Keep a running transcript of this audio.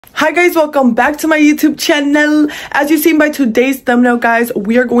Hi guys, welcome back to my YouTube channel. As you've seen by today's thumbnail, guys,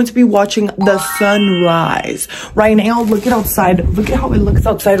 we are going to be watching the sunrise right now. Look at outside. Look at how it looks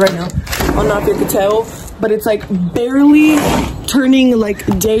outside right now. I don't know if you can tell, but it's like barely turning like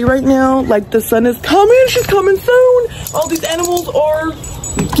day right now. Like the sun is coming. She's coming soon. All these animals are,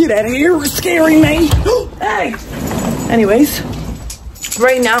 get out of here, scaring me. Hey. Anyways,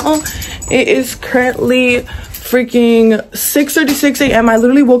 right now it is currently freaking 6:36 a.m. I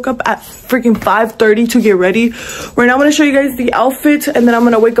literally woke up at freaking 5:30 to get ready. Right now I'm gonna show you guys the outfit, and then I'm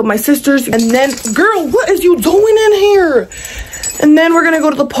gonna wake up my sisters, and then, girl, what is you doing in here? And then we're gonna go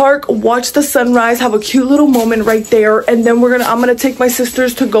to the park, watch the sunrise, have a cute little moment right there, and then I'm gonna take my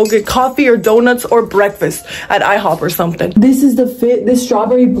sisters to go get coffee or donuts or breakfast at IHOP or something. This is the fit, this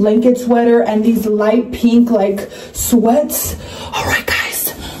strawberry blanket sweater and these light pink like sweats. All right,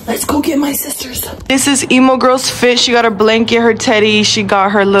 guys, let's go get my sisters. This is emo girl's fit. She got her blanket, her teddy, she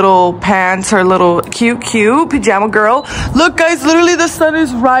got her little pants, her little cute pajama girl. Look, guys, literally the sun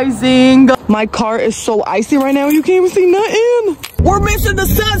is rising. My car is so icy right now, you can't even see nothing. We're missing the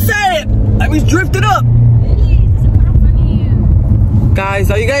sunset. I was drifted up. Guys,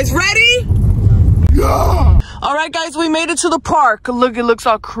 are you guys ready? Yeah. All right, guys, we made it to the park. Look, it looks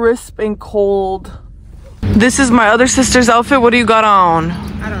all crisp and cold. This is my other sister's outfit. What do you got on?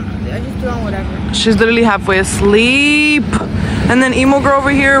 I don't know. I just threw on whatever. She's literally halfway asleep. And then emo girl over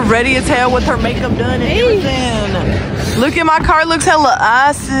here, ready as hell with her makeup done and everything. Look at my car, looks hella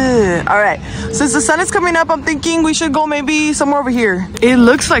awesome. All right, since the sun is coming up, I'm thinking we should go maybe somewhere over here. It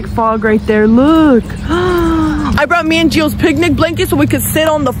looks like fog right there, look. I brought me and Gio's picnic blanket so we could sit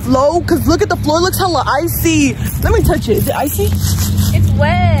on the floor, because look at the floor, looks hella icy. Let me touch it. Is it icy? It's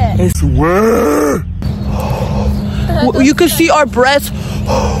wet. It's wet. You can see our breaths.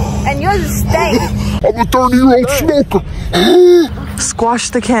 And yours stank. I'm a 30-year-old smoker. Squash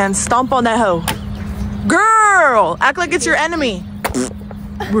the can. Stomp on that hoe. Girl, act like it's your enemy.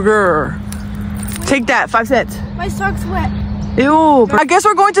 Girl. Take that, 5 cents. My sock's wet. Ew. I guess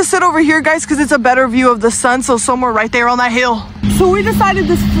we're going to sit over here, guys, because it's a better view of the sun. So somewhere right there on that hill. So we decided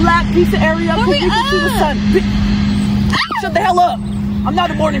this flat piece of area so we can see the sun. Shut the hell up. I'm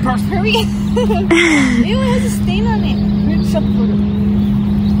not a morning person. Hurry. Ew, it has a stain on it. Shut the fuck up.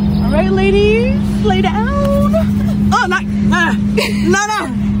 All right, ladies, lay down. Oh, no.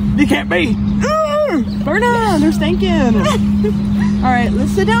 You can't be. Berna, they're stinking. All right,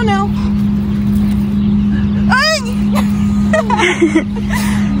 let's sit down now.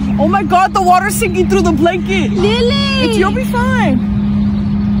 Oh my God, the water's sinking through the blanket. Lily, You'll be fine.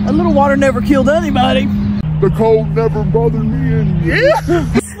 A little water never killed anybody. The cold never bothered me any. Yeah.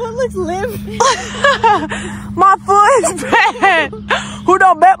 This foot looks limp. My foot is bad. Who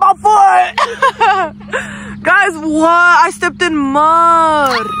done bet my foot? Guys, what? I stepped in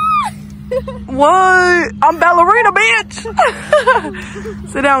mud. What? I'm ballerina, bitch.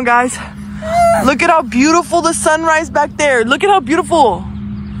 Sit down, guys. Look at how beautiful the sunrise back there. Look at how beautiful.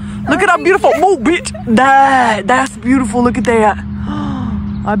 Look at how beautiful. Move, bitch. That's beautiful. Look at that.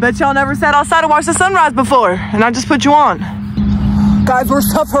 I bet y'all never sat outside and watched the sunrise before, and I just put you on. Guys, we're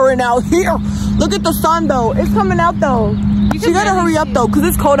suffering out here. Look at the sun, though. It's coming out, though. You gotta hurry up, though, because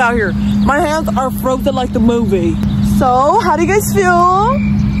it's cold out here. My hands are frozen like the movie. So, how do you guys feel?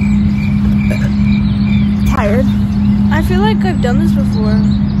 tired. I feel like I've done this before.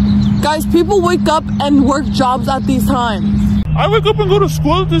 Guys, people wake up and work jobs at these times. I wake up and go to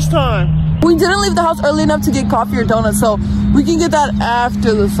school at this time. We didn't leave the house early enough to get coffee or donuts, so we can get that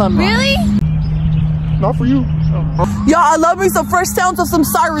after the sunrise. Really? Not for you. Oh. Yeah, I love me some fresh sounds of some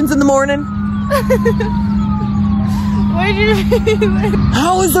sirens in the morning. Why did you?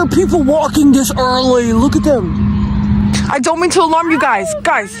 How is there people walking this early? Look at them. I don't mean to alarm you guys.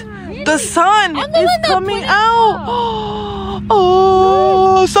 Guys, the sun is coming out.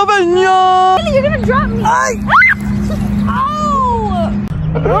 Oh, Savannah. You're gonna drop me.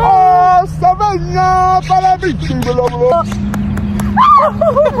 Oh, Savannah, para mi chulo.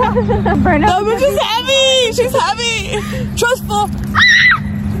 That bitch is heavy. She's heavy. Trustful.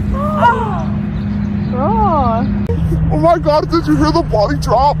 Oh my God, did you hear the body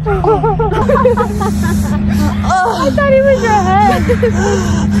drop? I thought it was your head.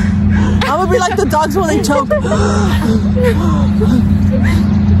 I'm gonna be like the dogs when they choke.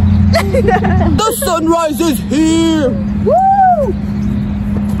 The sunrise is here. Woo!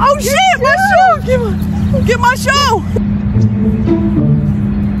 Oh shit, my shoe! Get my shoe!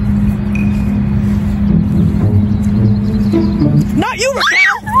 Not you,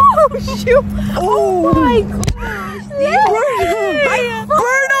 Raquel! Oh shoot! Oh my gosh!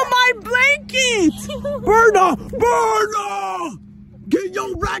 Burn on my blanket! Burn! Get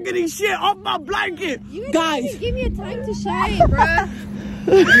your raggedy shit off my blanket. You guys. didn't give me a time to shine, bruh.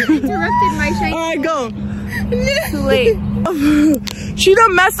 You interrupted my shine. Alright, go. Too late. She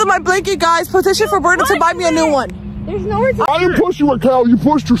done messed up my blanket, guys. Petition for Brandon to buy me a new one. There's nowhere to I didn't push you, Cal. You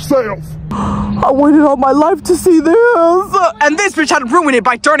pushed yourself. I waited all my life to see this. And this bitch had to ruin it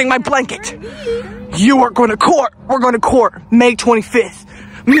by turning my blanket. You are going to court. We're going to court May 25th.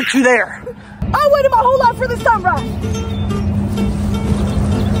 Meet you there. I waited my whole life for the sunrise.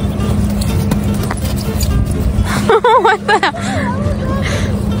 What the hell?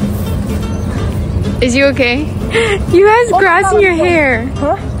 Is you okay? You have grass in your hair.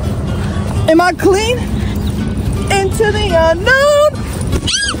 Huh? Am I clean? Into the unknown.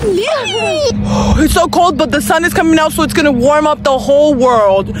 It's so cold, but the sun is coming out, so it's gonna warm up the whole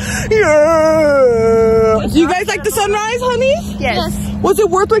world. Yeah. Do you guys like the sunrise, honey? Yes. Was it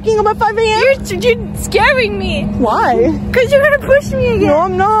worth waking up at 5 a.m.? You're scaring me. Why? Because you're gonna push me again. No,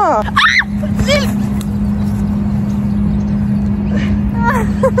 I'm not.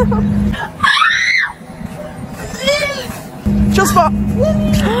 Just fall.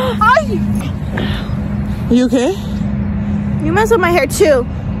 You okay? You messed up my hair too.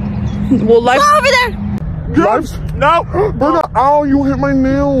 Well, life. Go over there. Life's no, brother. Ow! You hit my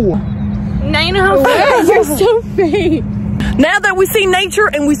nail. Now you know how fast you're so fake. Now that we see nature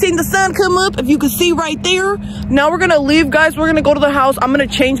and we seen the sun come up, if you can see right there, now we're gonna leave, guys. We're gonna go to the house. I'm gonna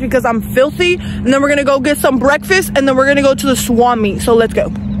change because I'm filthy, and then we're gonna go get some breakfast, and then we're gonna go to the swam meet. So let's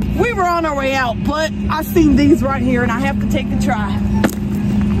go. We were on our way out, but I seen these right here, and I have to take a try.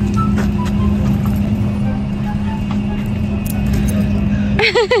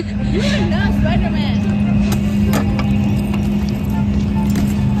 You're not Spider-Man.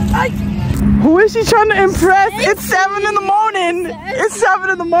 Who is she trying to impress? It's 7 in the morning. It's 7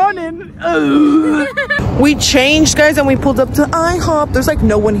 in the morning. We changed, guys, and we pulled up to IHOP. There's like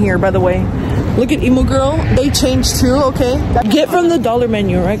no one here, by the way. Look at Emo Girl. They changed too, okay? Get from the dollar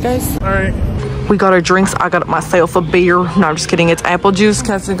menu, right, guys? All right. We got our drinks. I got myself a beer. No, I'm just kidding. It's apple juice.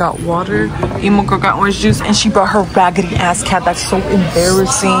 Cassie got water. Emo Girl got orange juice. And she brought her raggedy ass cat. That's so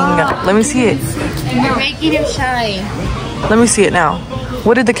embarrassing. Let me see it. You're making him shy. Let me see it now.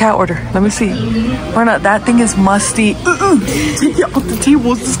 What did the cat order? Let me see. Or not, that thing is musty. Take it off the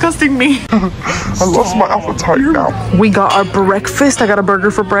table. It's disgusting me. I lost my appetite now. We got our breakfast. I got a burger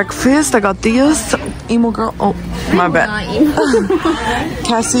for breakfast. I got this. Emo Girl. Oh, my bad.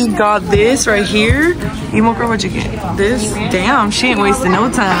 Cassie got this right here. Emo Girl, what'd you get? This? Damn, she ain't wasting no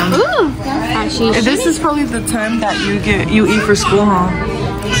time. Ooh. This is probably the time that you eat for school, huh?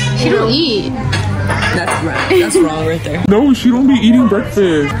 She don't eat. That's right. That's wrong right there. No, she don't be eating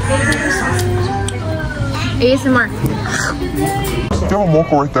breakfast. ASMR. You have a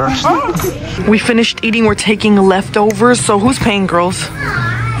mocha right there. We finished eating. We're taking leftovers. So who's paying, girls?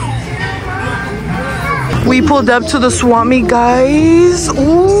 We pulled up to the swap meet, guys.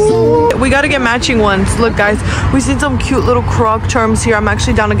 Ooh. We gotta get matching ones. Look, guys, we seen some cute little Croc charms here. I'm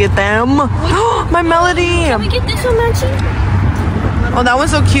actually down to get them. My Melody. Can we get this one matching? Oh, that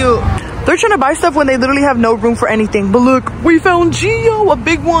one's so cute. They're trying to buy stuff when they literally have no room for anything. But look, we found Geo, a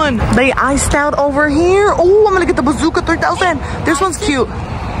big one. They iced out over here. Oh, I'm gonna get the Bazooka 3000. This one's cute.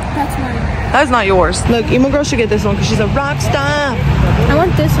 That's mine. That's not yours. Look, Emo Girl should get this one because she's a rock star. I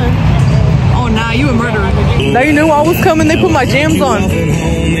want this one. Oh, nah, you a murderer. They knew I was coming. They put my jams on.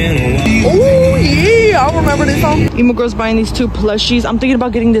 Oh, yeah, I remember this song. Emo Girl's buying these 2 plushies. I'm thinking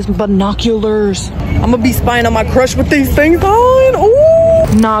about getting this binoculars. I'm gonna be spying on my crush with these things on.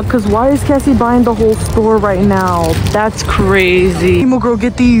 Ooh. Nah, because why is Cassie buying the whole store right now? That's crazy. Emo Girl,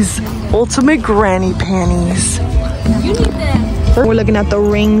 get these ultimate granny panties. You need them. We're looking at the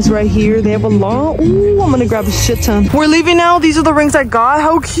rings right here. They have a lot. Ooh, I'm gonna grab a shit ton. We're leaving now. These are the rings I got.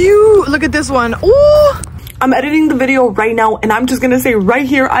 How cute. Look at this one. Ooh. I'm editing the video right now, and I'm just gonna say right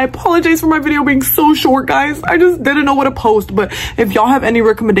here, I apologize for my video being so short, guys. I just didn't know what to post. But if y'all have any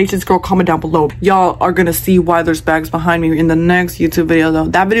recommendations, girl, comment down below. Y'all are gonna see why there's bags behind me in the next YouTube video, though.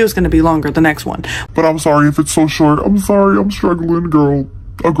 That video is gonna be longer, the next one. But I'm sorry if it's so short. I'm sorry. I'm struggling, girl.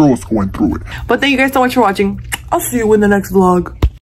 A girl is going through it. But thank you guys so much for watching. I'll see you in the next vlog.